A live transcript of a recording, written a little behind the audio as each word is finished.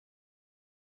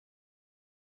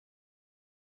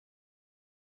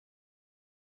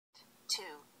to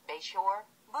Bayshore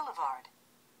Boulevard.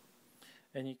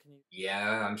 And you can...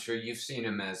 Yeah, I'm sure you've seen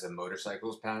them as the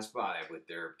motorcycles pass by with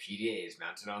their PDAs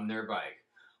mounted on their bike.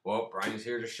 Well, Brian's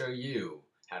here to show you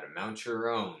how to mount your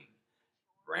own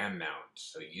RAM mount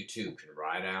so you too can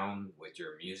ride on with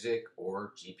your music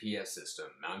or GPS system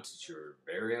mounted to your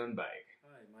very own bike.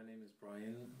 Hi, my name is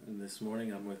Brian, and this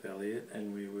morning I'm with Elliot,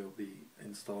 and we will be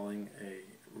installing a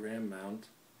RAM mount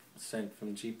sent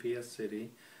from GPS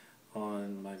City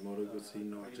on my Moto Guzzi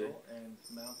Norte and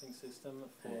mounting system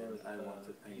for I want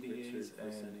to thank Richard PDAs for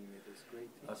sending me this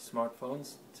great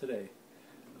smartphones today.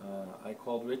 I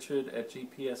called Richard at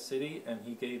GPS City, and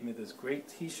he gave me this great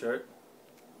t-shirt.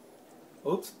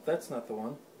 Oops, that's not the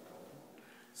one.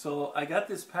 So I got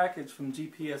this package from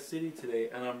GPS City today,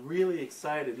 and I'm really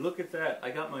excited. Look at that,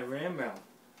 I got my RAM mount.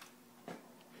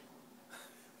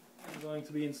 I'm going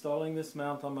to be installing this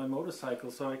mount on my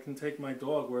motorcycle so I can take my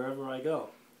dog wherever I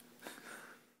go.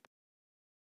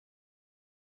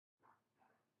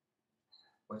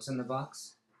 What's in the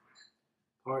box?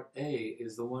 Part A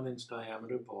is the 1-inch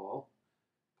diameter ball.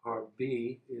 Part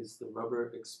B is the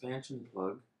rubber expansion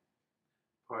plug.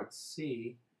 Part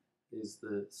C is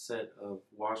the set of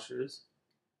washers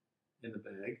in the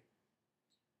bag.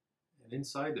 And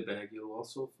inside the bag you'll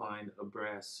also find a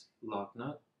brass lock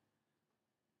nut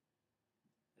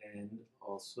and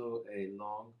also a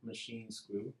long machine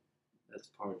screw. That's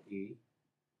part E.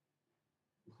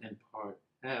 And part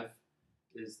F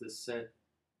is the set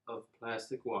of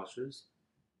plastic washers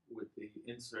with the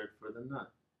insert for the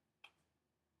nut.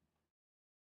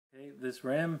 Okay, this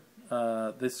RAM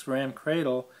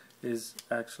cradle has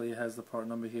the part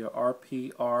number here,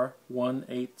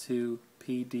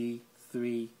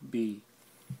 RPR182PD3B.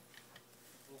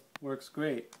 Works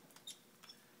great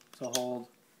to hold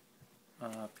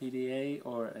PDA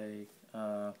or a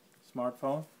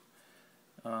smartphone.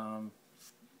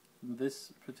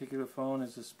 This particular phone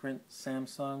is a Sprint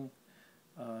Samsung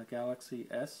Galaxy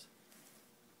S.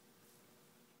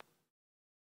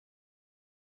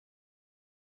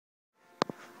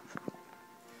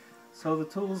 So the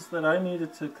tools that I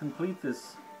needed to complete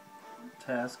this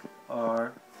task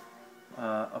are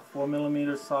a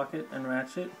 4mm socket and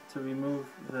ratchet to remove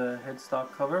the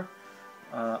headstock cover,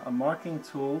 a marking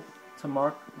tool to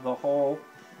mark the hole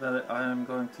that I am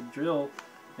going to drill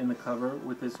in the cover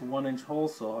with this 1-inch hole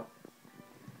saw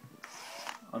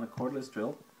on a cordless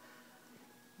drill.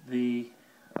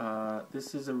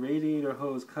 This is a radiator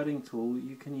hose cutting tool.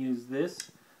 You can use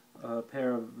this, a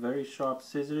pair of very sharp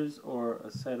scissors, or a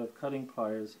set of cutting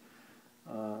pliers,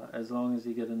 as long as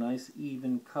you get a nice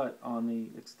even cut on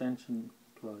the extension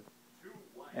plug.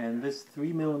 And this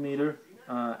 3mm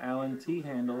Allen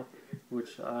T-handle,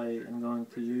 which I am going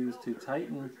to use to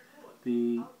tighten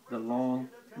the long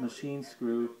machine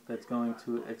screw that's going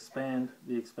to expand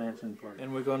the expansion plug.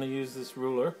 And we're going to use this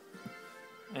ruler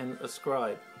and a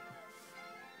scribe.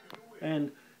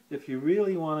 And if you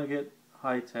really want to get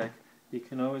high-tech, you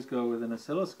can always go with an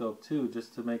oscilloscope too,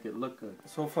 just to make it look good.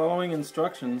 So following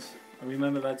instructions,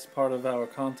 remember that's part of our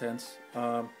contents.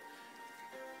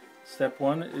 Step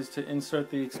 1 is to insert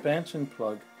the expansion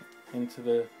plug into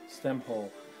the stem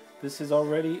hole. This is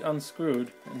already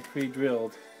unscrewed and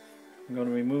pre-drilled. I'm going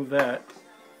to remove that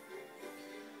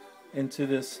into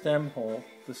the stem hole,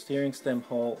 the steering stem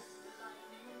hole,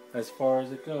 as far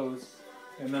as it goes,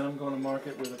 and then I'm going to mark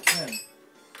it with a pen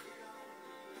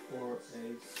or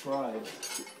a scribe.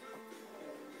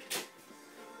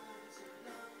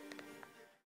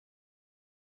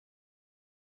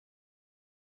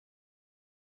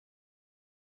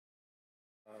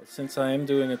 Since I am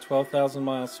doing a 12,000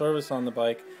 mile service on the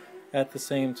bike at the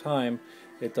same time,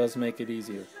 it does make it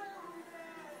easier.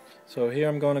 So here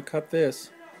I'm going to cut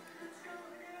this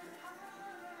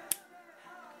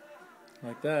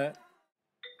like that.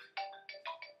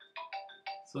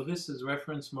 So this is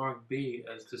reference mark B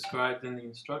as described in the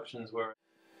instructions.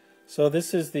 So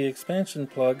this is the expansion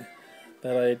plug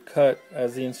that I had cut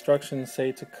as the instructions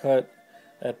say to cut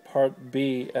at part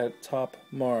B at top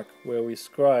mark, where we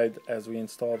scribed as we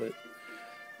installed it.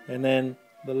 And then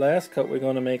the last cut we're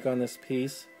going to make on this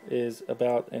piece is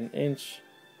about 1 inch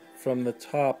from the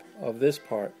top of this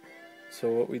part. So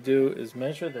what we do is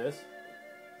measure this.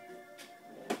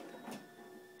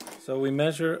 So we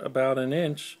measure about 1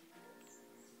 inch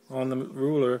on the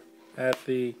ruler at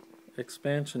the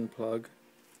expansion plug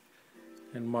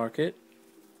and mark it.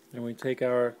 And we take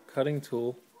our cutting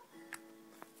tool,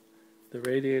 the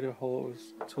radiator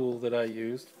hose tool that I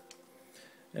used,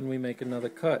 and we make another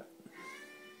cut.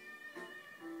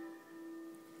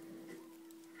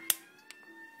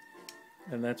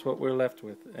 And that's what we're left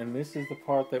with. And this is the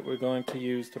part that we're going to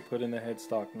use to put in the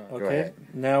headstock nut. Go Okay, ahead.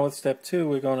 now with step 2,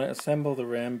 we're going to assemble the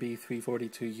Ram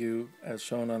B342U as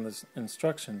shown on the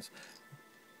instructions.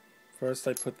 First,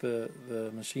 I put the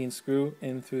machine screw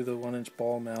in through the 1-inch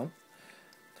ball mount,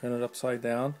 turn it upside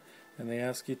down, and they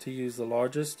ask you to use the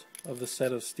largest of the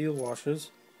set of steel washers,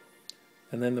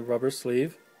 and then the rubber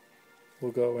sleeve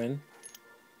will go in,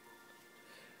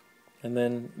 and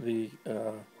then the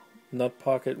nut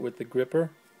pocket with the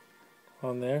gripper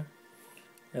on there,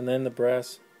 and then the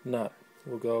brass nut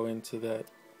will go into that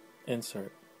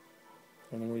insert.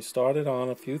 And then we start it on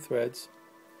a few threads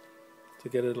to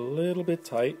get it a little bit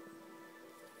tight,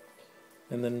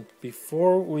 and then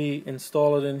before we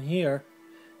install it in here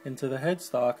into the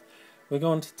headstock, we're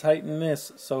going to tighten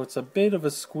this so it's a bit of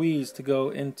a squeeze to go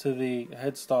into the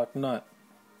headstock nut.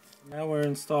 Now we're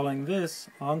installing this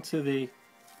onto the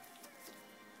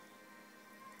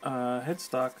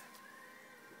headstock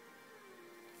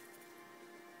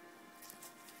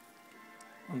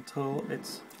until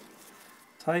it's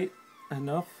tight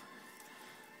enough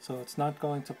so it's not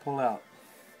going to pull out.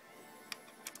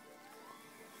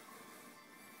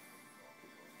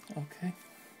 Okay.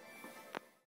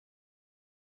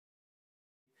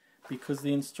 Because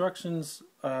the instructions,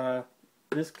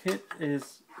 this kit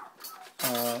is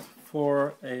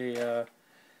for a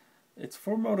it's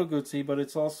for Moto Guzzi, but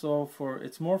it's also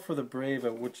it's more for the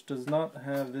Breva, which does not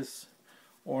have this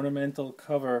ornamental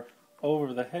cover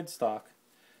over the headstock.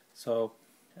 So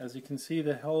as you can see,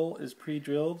 the hole is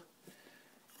pre-drilled,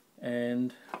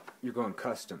 and You're going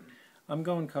custom. I'm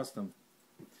going custom.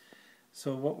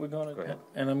 So what we're going Go to, ahead.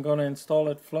 and I'm going to install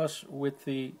it flush with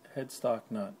the headstock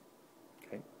nut.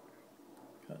 Okay.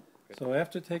 So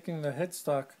after taking the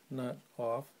headstock nut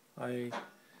off, I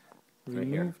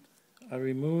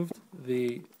removed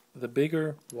the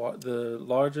bigger, the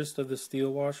largest of the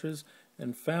steel washers,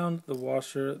 and found the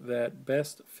washer that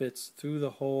best fits through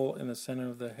the hole in the center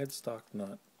of the headstock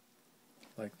nut,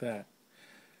 like that.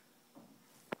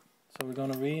 So we're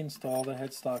going to reinstall the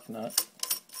headstock nut.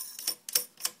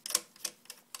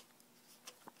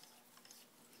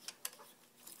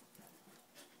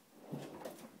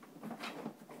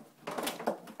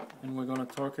 And we're going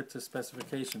to torque it to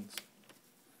specifications.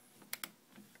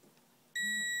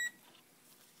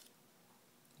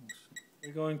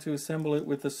 We're going to assemble it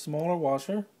with a smaller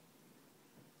washer,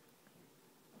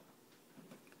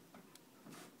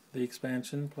 the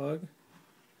expansion plug,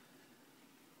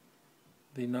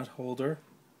 the nut holder,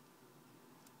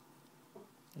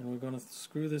 and we're going to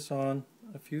screw this on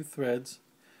a few threads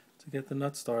to get the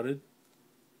nut started,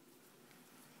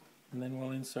 and then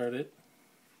we'll insert it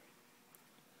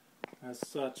as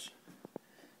such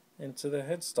into the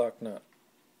headstock nut.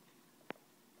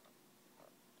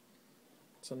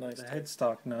 It's a nice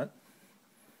headstock nut.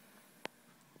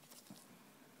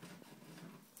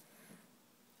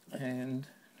 And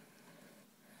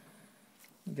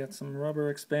get some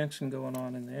rubber expansion going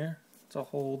on in there to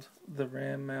hold the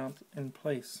ram mount in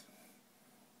place.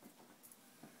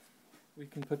 We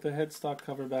can put the headstock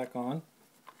cover back on.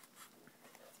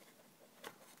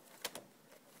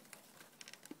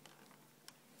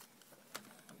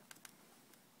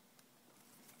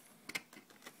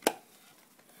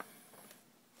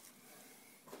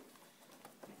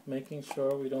 Making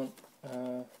sure we don't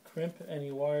crimp any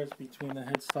wires between the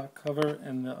headstock cover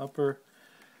and the upper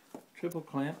triple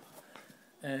clamp.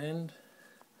 And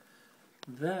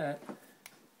that,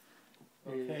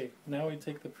 okay, now we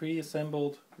take the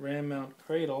pre-assembled ram mount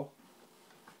cradle,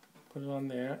 put it on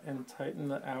there, and tighten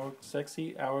the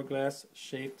sexy hourglass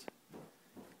shaped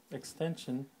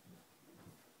extension,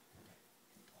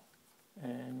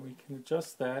 and we can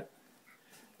adjust that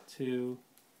to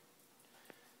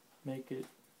make it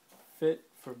fit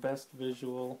for best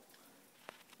visual.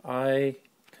 I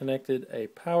connected a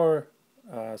power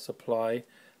supply.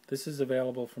 This is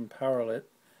available from Powerlit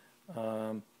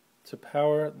to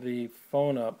power the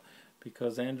phone up,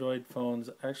 because Android phones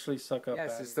actually suck up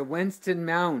Yes, battery. it's the Winston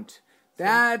mount.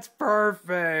 That's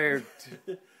perfect.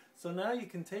 So now you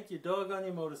can take your dog on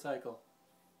your motorcycle.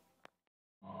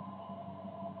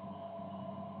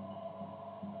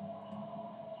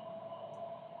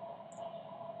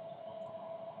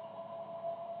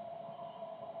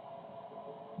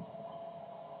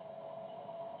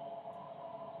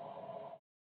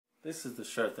 This is the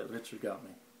shirt that Richard got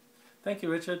me. Thank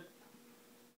you, Richard.